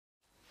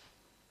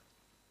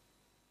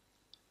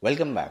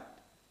Welcome back.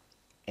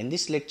 In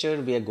this lecture,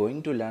 we are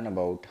going to learn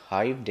about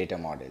Hive data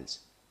models.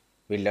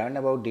 We learn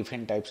about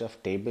different types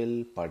of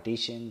table,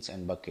 partitions,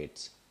 and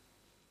buckets.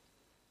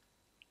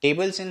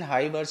 Tables in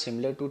Hive are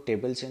similar to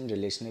tables in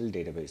relational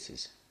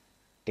databases.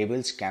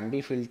 Tables can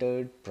be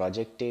filtered,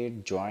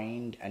 projected,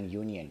 joined, and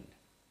unioned.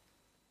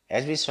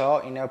 As we saw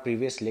in our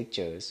previous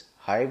lectures,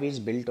 Hive is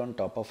built on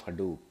top of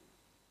Hadoop.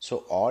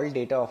 So all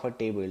data of a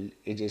table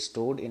is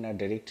stored in a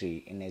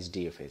directory in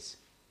HDFS.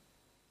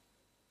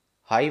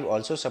 Hive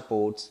also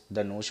supports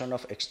the notion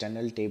of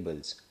external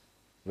tables,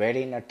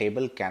 wherein a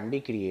table can be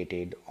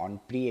created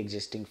on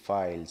pre-existing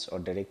files or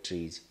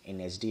directories in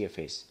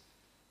HDFS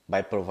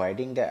by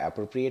providing the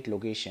appropriate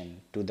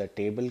location to the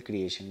table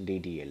creation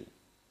DDL.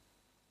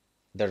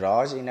 The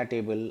rows in a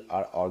table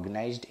are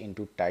organized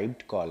into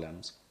typed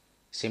columns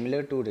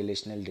similar to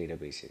relational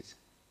databases.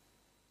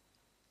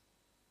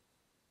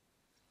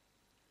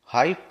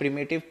 Hive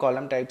primitive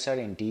column types are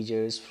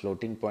integers,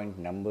 floating point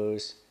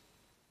numbers,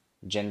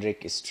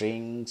 generic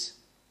strings,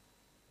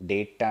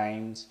 date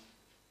times.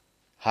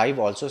 Hive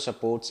also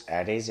supports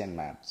arrays and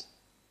maps.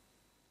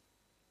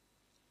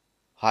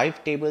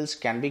 Hive tables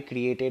can be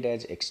created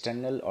as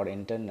external or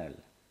internal.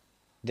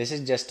 This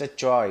is just a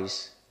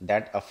choice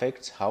that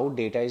affects how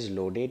data is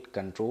loaded,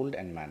 controlled,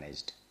 and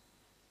managed.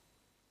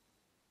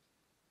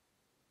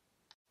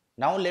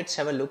 Now let's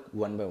have a look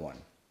one by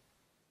one.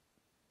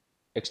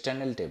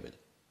 External table.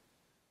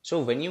 So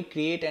when you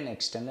create an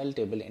external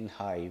table in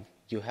Hive,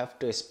 you have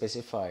to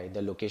specify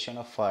the location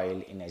of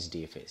file in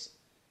HDFS.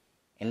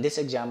 In this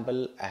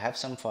example, I have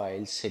some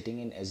files sitting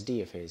in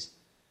HDFS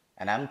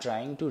and I'm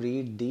trying to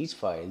read these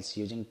files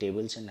using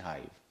tables in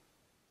Hive.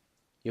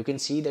 You can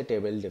see the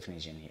table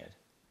definition here.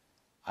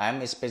 I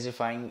am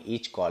specifying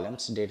each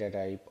column's data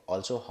type,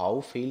 also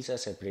how fields are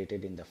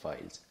separated in the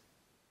files.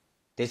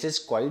 This is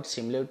quite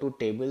similar to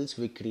tables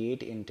we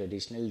create in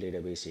traditional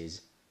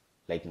databases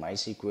like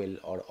MySQL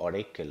or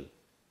Oracle,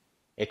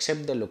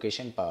 except the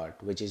location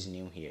part, which is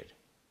new here.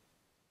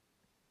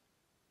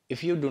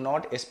 If you do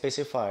not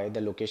specify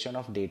the location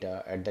of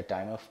data at the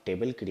time of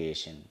table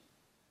creation,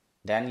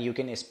 then you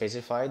can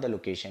specify the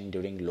location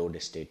during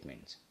load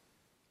statements,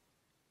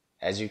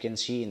 as you can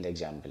see in the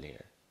example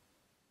here.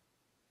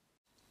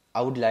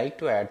 I would like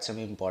to add some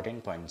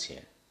important points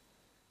here.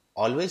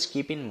 Always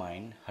keep in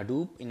mind,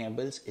 Hadoop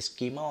enables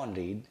schema on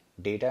read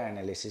data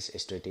analysis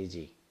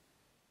strategy.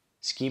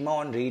 Schema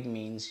on read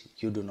means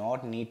you do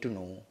not need to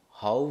know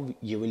how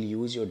you will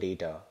use your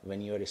data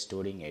when you are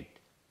storing it.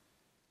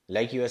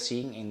 Like you are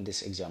seeing in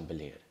this example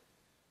here.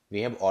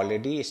 We have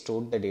already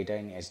stored the data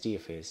in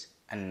HDFS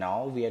and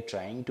now we are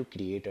trying to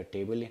create a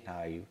table in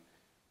Hive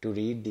to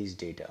read these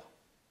data.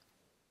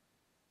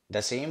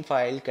 The same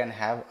file can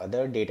have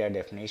other data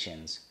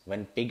definitions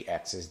when pig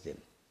access them.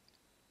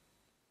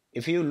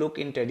 If you look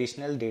in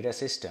traditional data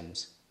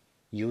systems,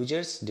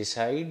 users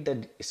decide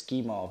the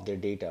schema of their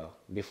data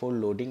before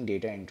loading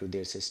data into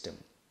their system.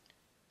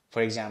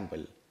 For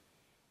example,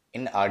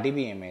 in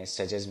RDBMS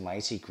such as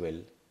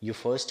MySQL, you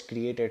first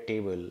create a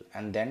table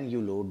and then you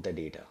load the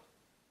data.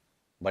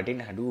 But in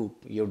Hadoop,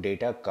 your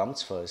data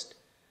comes first,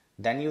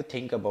 then you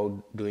think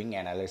about doing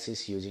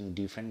analysis using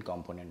different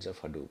components of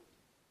Hadoop.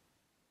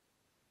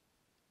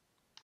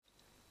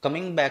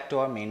 Coming back to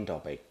our main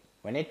topic,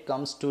 when it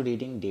comes to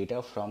reading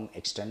data from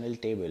external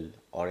table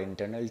or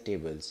internal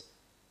tables,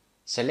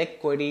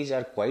 select queries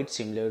are quite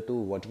similar to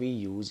what we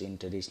use in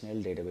traditional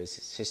database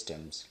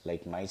systems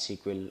like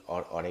MySQL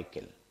or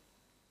Oracle.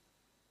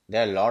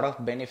 There are a lot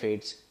of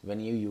benefits when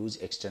you use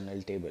external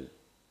table.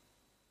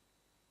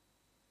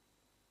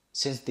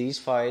 Since these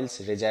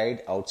files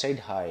reside outside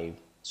Hive,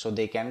 so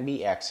they can be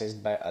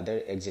accessed by other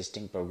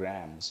existing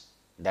programs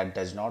that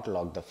does not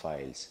lock the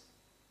files.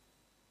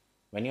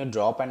 When you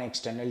drop an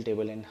external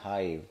table in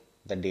Hive,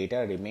 the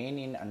data remain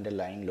in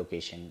underlying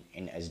location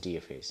in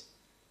HDFS.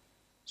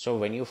 So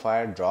when you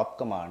fire drop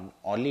command,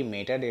 only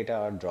metadata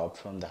are dropped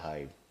from the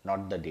Hive,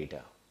 not the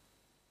data.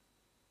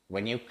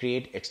 When you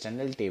create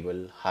external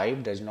table,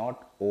 Hive does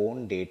not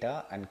own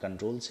data and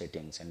control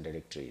settings and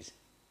directories.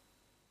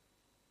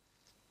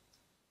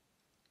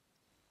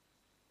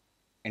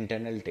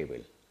 Internal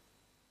table.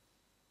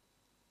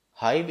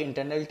 Hive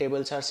internal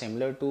tables are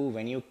similar to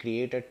when you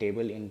create a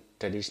table in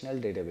traditional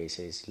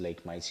databases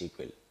like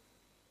MySQL.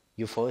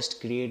 You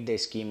first create the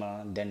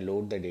schema, then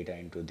load the data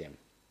into them.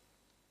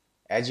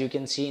 As you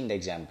can see in the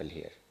example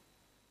here,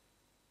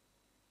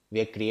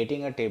 we are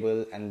creating a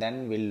table and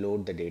then we'll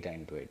load the data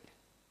into it.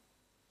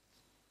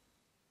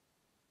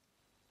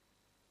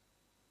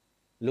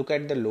 Look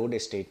at the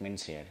load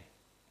statements here.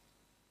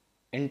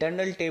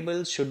 Internal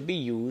tables should be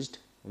used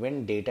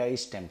when data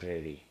is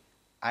temporary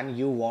and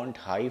you want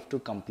Hive to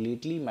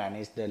completely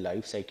manage the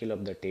life cycle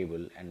of the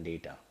table and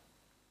data.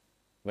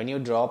 When you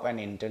drop an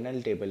internal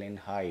table in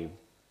Hive,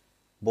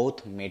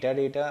 both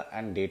metadata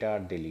and data are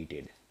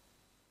deleted.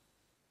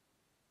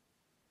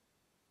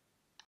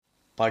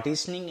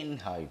 Partitioning in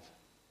Hive.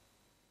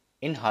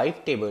 In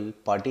Hive table,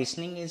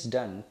 partitioning is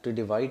done to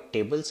divide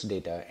tables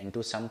data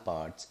into some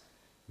parts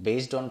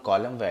based on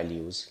column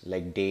values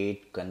like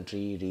date,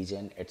 country,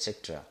 region,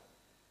 etc.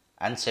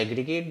 and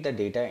segregate the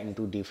data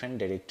into different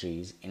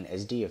directories in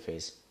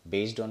HDFS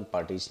based on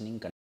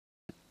partitioning.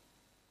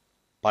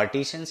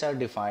 Partitions are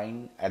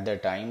defined at the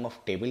time of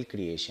table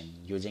creation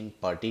using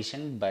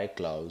partition by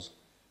clause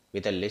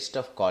with a list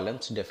of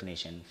columns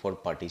definition for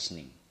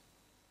partitioning.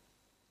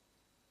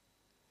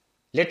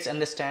 Let's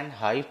understand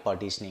Hive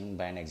partitioning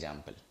by an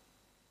example.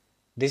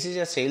 This is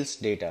a sales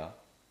data.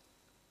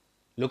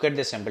 Look at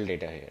the sample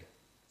data here.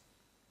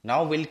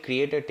 Now we'll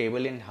create a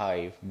table in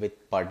Hive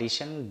with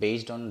partition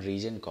based on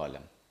region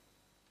column.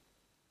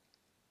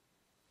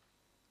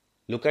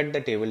 Look at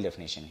the table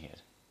definition here.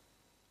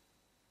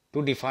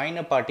 To define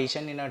a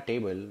partition in our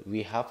table,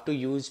 we have to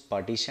use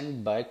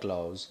partition by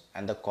clause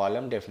and the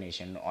column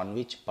definition on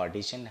which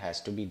partition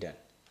has to be done.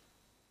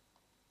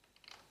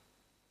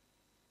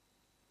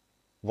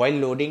 While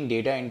loading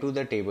data into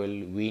the table,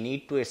 we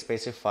need to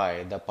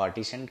specify the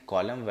partitioned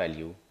column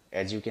value,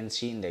 as you can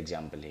see in the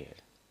example here.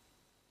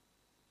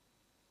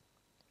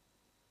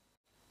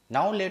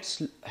 Now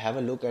let's have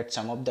a look at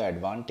some of the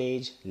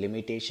advantage,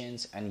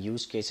 limitations and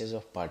use cases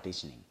of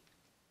partitioning.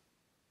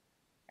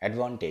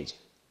 Advantage: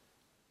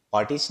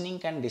 partitioning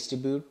can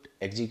distribute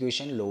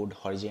execution load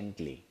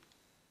horizontally.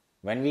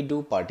 When we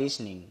do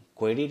partitioning,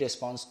 query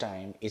response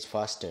time is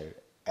faster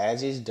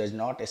as it does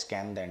not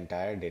scan the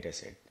entire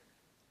dataset.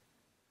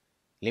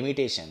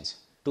 Limitations: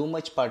 too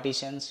much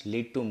partitions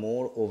lead to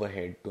more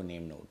overhead to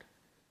name node.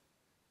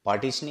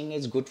 Partitioning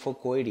is good for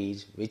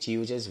queries which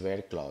uses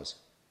where clause.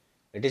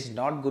 It is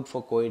not good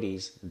for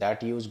queries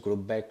that use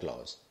group by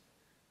clause.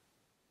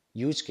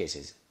 Use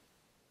cases: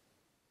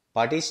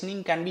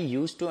 partitioning can be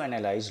used to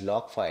analyze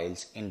log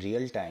files in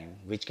real time,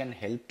 which can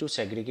help to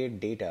segregate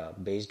data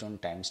based on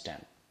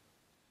timestamp.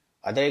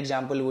 Other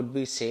example would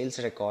be sales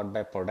record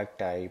by product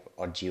type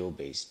or geo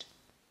based.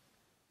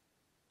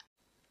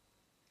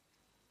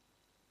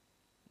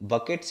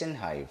 Buckets in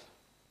Hive.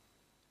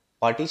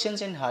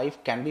 Partitions in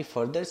Hive can be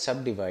further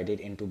subdivided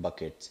into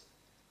buckets.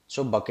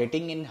 So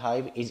bucketing in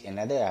Hive is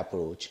another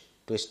approach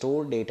to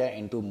store data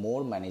into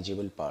more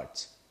manageable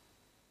parts.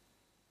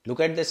 Look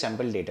at the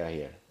sample data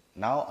here.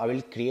 Now I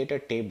will create a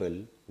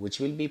table which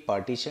will be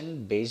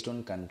partitioned based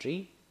on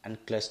country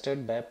and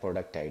clustered by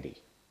product ID.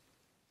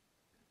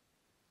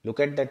 Look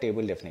at the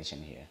table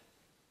definition here.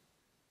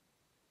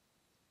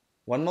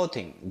 One more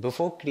thing,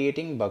 before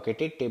creating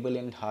bucketed table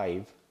in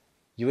Hive,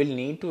 you will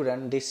need to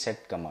run this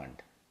set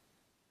command.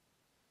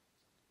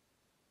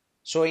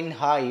 So in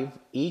Hive,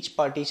 each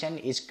partition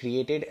is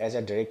created as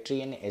a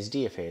directory in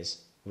HDFS,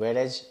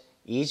 whereas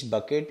each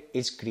bucket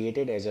is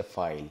created as a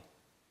file.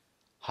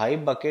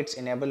 Hive buckets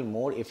enable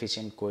more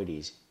efficient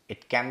queries.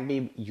 It can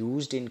be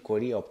used in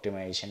query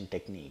optimization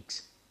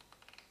techniques.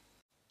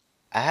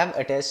 I have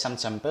attached some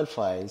sample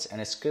files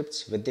and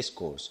scripts with this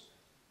course.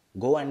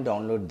 Go and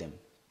download them.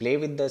 Play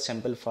with the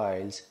sample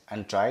files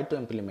and try to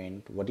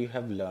implement what you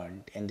have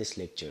learned in this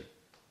lecture.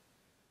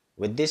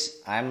 With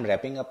this, I am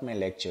wrapping up my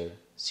lecture.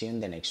 See you in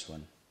the next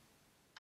one.